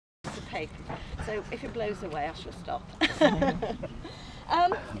tape. So if it blows away, I shall stop.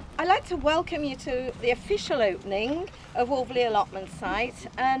 I'd like to welcome you to the official opening of Wolverley Allotments site,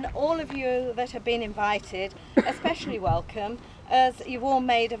 and all of you that have been invited, especially welcome, as you've all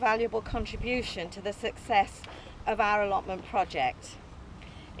made a valuable contribution to the success of our allotment project.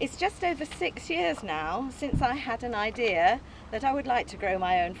 It's just over 6 years now since I had an idea that I would like to grow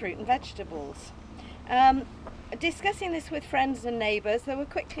my own fruit and vegetables. Discussing this with friends and neighbours, there were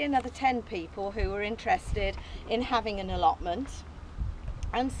quickly another 10 people who were interested in having an allotment.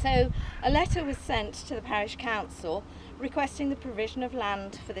 And so a letter was sent to the parish council requesting the provision of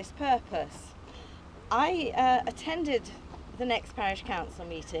land for this purpose. I attended the next parish council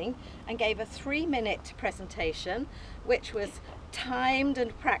meeting and gave a 3-minute presentation, which was timed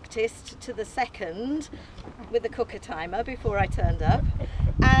and practiced to the second with the cooker timer before I turned up,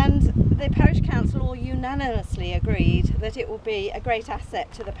 and the parish council all unanimously agreed that it would be a great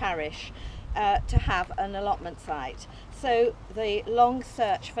asset to the parish to have an allotment site. So the long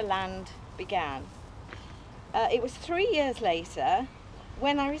search for land began. It was 3 years later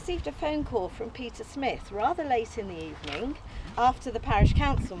when I received a phone call from Peter Smith rather late in the evening after the parish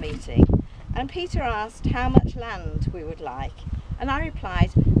council meeting, and Peter asked how much land we would like, and I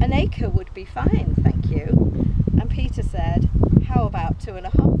replied, "An acre would be fine, thank you." And Peter said, "How about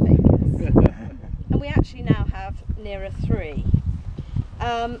 2.5 acres?" And we actually now have nearer 3.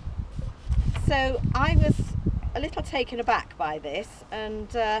 So I was a little taken aback by this,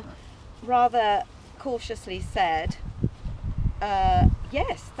 and rather cautiously said,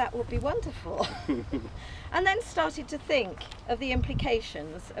 yes, that would be wonderful. And then started to think of the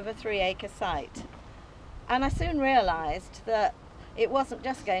implications of a 3-acre site. And I soon realised that it wasn't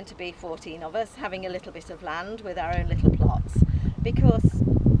just going to be 14 of us having a little bit of land with our own little plots, because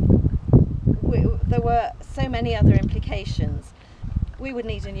there were so many other implications. We would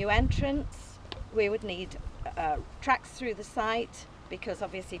need a new entrance, we would need tracks through the site, because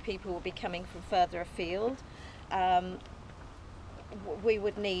obviously people will be coming from further afield. We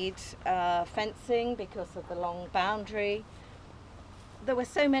would need fencing because of the long boundary. There were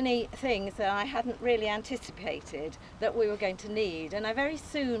so many things that I hadn't really anticipated that we were going to need, and I very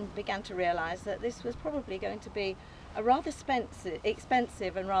soon began to realise that this was probably going to be a rather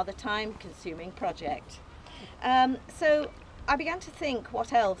expensive and rather time-consuming project. So I began to think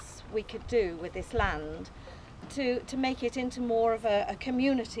what else we could do with this land to make it into more of a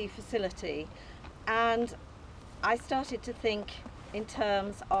community facility, and I started to think in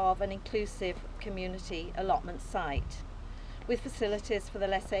terms of an inclusive community allotment site with facilities for the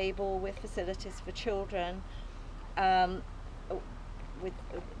less able, with facilities for children, with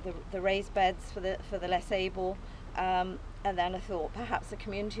the raised beds for the less able, and then I thought perhaps a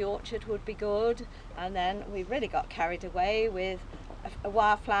community orchard would be good, and then we really got carried away with a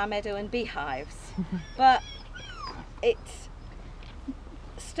wildflower meadow and beehives. But it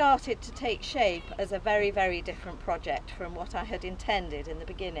started to take shape as a very, very different project from what I had intended in the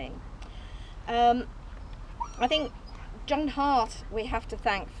beginning. I think John Hart we have to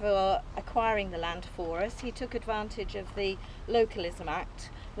thank for acquiring the land for us. He took advantage of the Localism Act,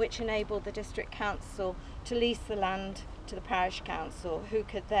 which enabled the district council to lease the land to the parish council, who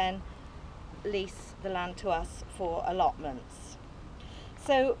could then lease the land to us for allotments.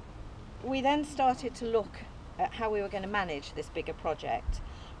 So we then started to look at how we were going to manage this bigger project.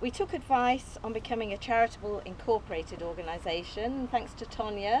 We took advice on becoming a charitable incorporated organisation. Thanks to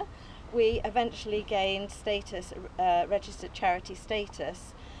Tonya, we eventually gained status, registered charity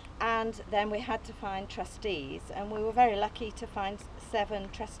status, and then we had to find trustees, and we were very lucky to find 7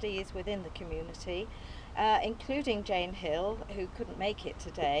 trustees within the community, including Jane Hill, who couldn't make it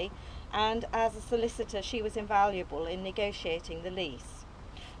today, and as a solicitor she was invaluable in negotiating the lease.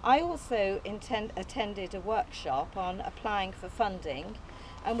 I also attended a workshop on applying for funding,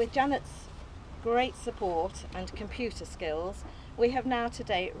 and with Janet's great support and computer skills, we have now to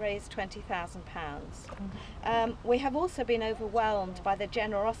date raised £20,000. We have also been overwhelmed by the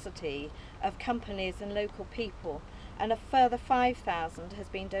generosity of companies and local people, and a further £5,000 has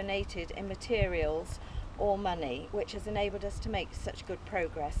been donated in materials or money, which has enabled us to make such good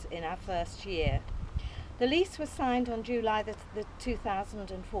progress in our first year. The lease was signed on July the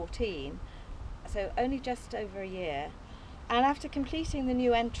 2014, so only just over a year, and after completing the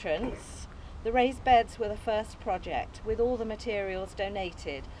new entrance, the raised beds were the first project with all the materials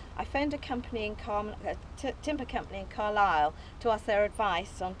donated. I phoned a company in timber company in Carlisle to ask their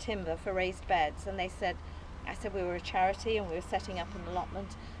advice on timber for raised beds, and I said we were a charity and we were setting up an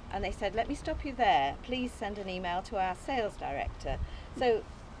allotment, and they said, "Let me stop you there, please send an email to our sales director." So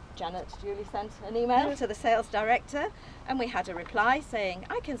Janet duly sent an email to the sales director, and we had a reply saying,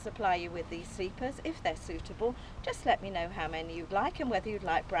 I can supply you with these sleepers if they're suitable. Just let me know how many you'd like and whether you'd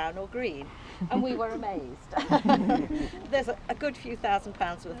like brown or green. And we were amazed. There's a good few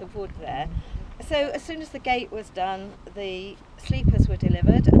 £1,000s worth of wood there. So as soon as the gate was done, the sleepers were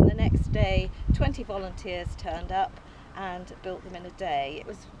delivered, and the next day 20 volunteers turned up and built them in a day. It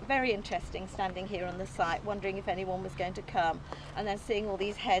was very interesting standing here on the site, wondering if anyone was going to come, and then seeing all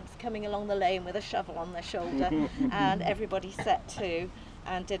these heads coming along the lane with a shovel on their shoulder, and everybody set to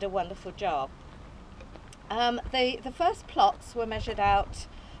and did a wonderful job. The first plots were measured out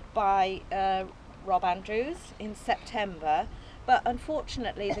by Rob Andrews in September, but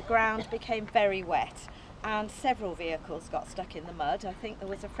unfortunately the ground became very wet and several vehicles got stuck in the mud. I think there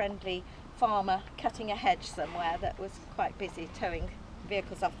was a friendly farmer cutting a hedge somewhere that was quite busy towing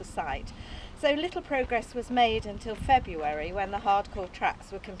vehicles off the site. So little progress was made until February, when the hardcore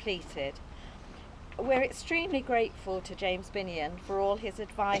tracks were completed. We're extremely grateful to James Binion for all his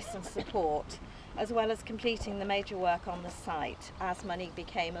advice and support, as well as completing the major work on the site as money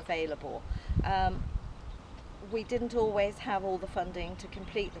became available. We didn't always have all the funding to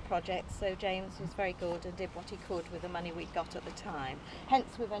complete the project, so James was very good and did what he could with the money we got at the time.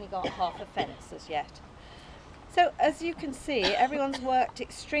 Hence we've only got half a fence as yet. So as you can see, everyone's worked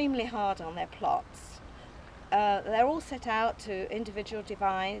extremely hard on their plots. They're all set out to individual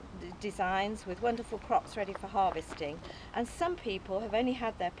designs with wonderful crops ready for harvesting, and some people have only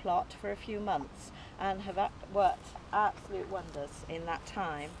had their plot for a few months and have worked absolute wonders in that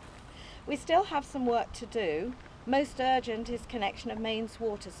time. We still have some work to do. Most urgent is connection of mains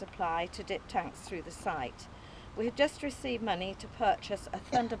water supply to dip tanks through the site. We have just received money to purchase a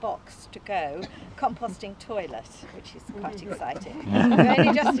Thunderbox to go composting toilet, which is quite exciting. We've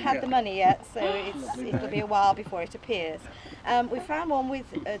only just had the money yet, so it'll be a while before it appears. We found one with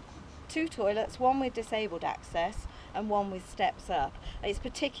 2 toilets, one with disabled access and one with steps up. It's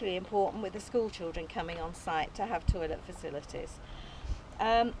particularly important with the school children coming on site to have toilet facilities.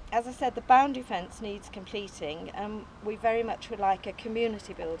 As I said, the boundary fence needs completing, and we very much would like a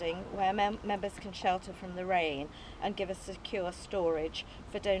community building where members can shelter from the rain and give us secure storage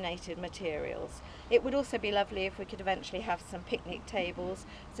for donated materials. It would also be lovely if we could eventually have some picnic tables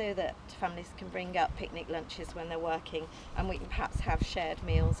so that families can bring up picnic lunches when they're working, and we can perhaps have shared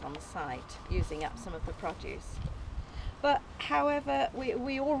meals on the site using up some of the produce. But however,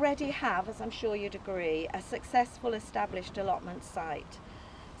 we already have, as I'm sure you'd agree, a successful established allotment site.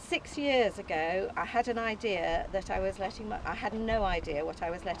 6 years ago, I had an idea that I had no idea what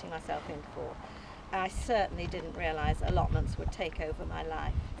I was letting myself in for. I certainly didn't realise allotments would take over my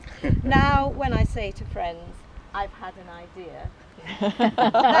life. Now, when I say to friends, I've had an idea,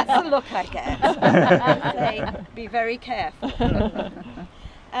 that's the look I get. I say, be very careful.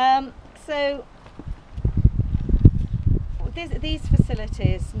 These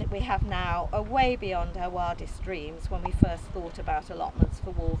facilities we have now are way beyond our wildest dreams when we first thought about allotments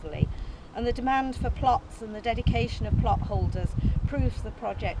for Wolverley, and the demand for plots and the dedication of plot holders proves the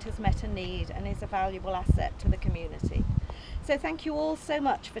project has met a need and is a valuable asset to the community. So thank you all so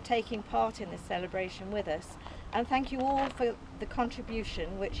much for taking part in this celebration with us, and thank you all for the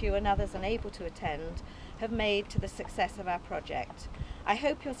contribution which you and others unable to attend have made to the success of our project. I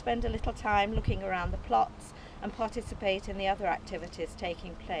hope you'll spend a little time looking around the plots and participate in the other activities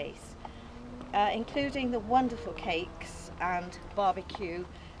taking place, including the wonderful cakes and barbecue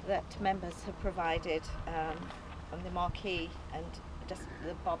that members have provided on the marquee, and just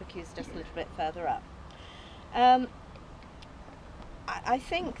the barbecue's just a little bit further up. I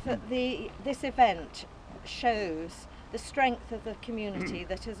think that this event shows the strength of the community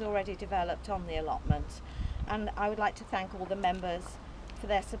that has already developed on the allotment, and I would like to thank all the members for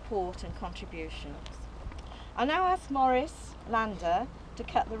their support and contributions. I'll now ask Maurice Lander to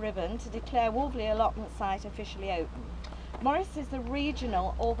cut the ribbon to declare Wolverley Allotment Site officially open. Maurice is the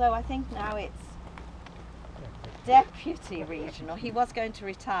regional, although I think now it's deputy regional. He was going to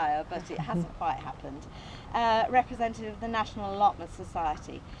retire, but it hasn't quite happened. Representative of the National Allotment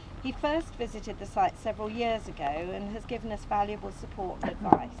Society. He first visited the site several years ago and has given us valuable support and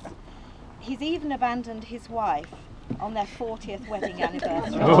advice. He's even abandoned his wife on their 40th wedding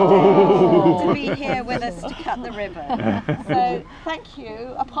anniversary to be here with us to cut the ribbon. So thank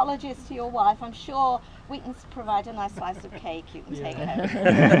you. Apologies to your wife. I'm sure we can provide a nice slice of cake you can take home.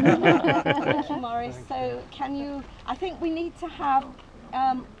 Thank you, Maurice. So can you, I think we need to have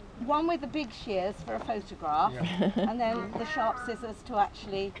one with the big shears for a photograph, and then the sharp scissors to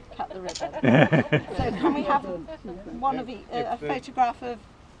actually cut the ribbon. So can we have one of a photograph of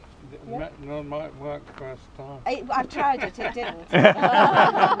No, might work first time. I've tried it, it didn't.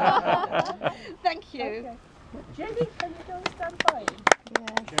 Thank you. Okay. Jenny, can you go and stand by him?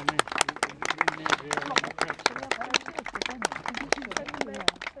 Jenny, you need to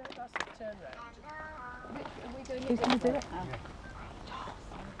That's a turn round. Who's going to do it now?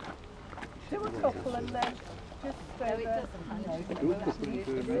 Do a couple and then just No, it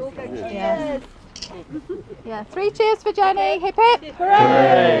doesn't. Cheers. Yeah, 3 cheers for Jenny. Hip hip.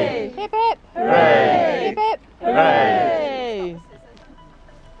 Hooray! Hip hip. Hooray! Hip hip. Hooray!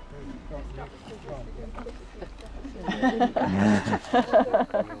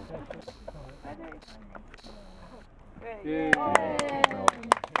 Yeah.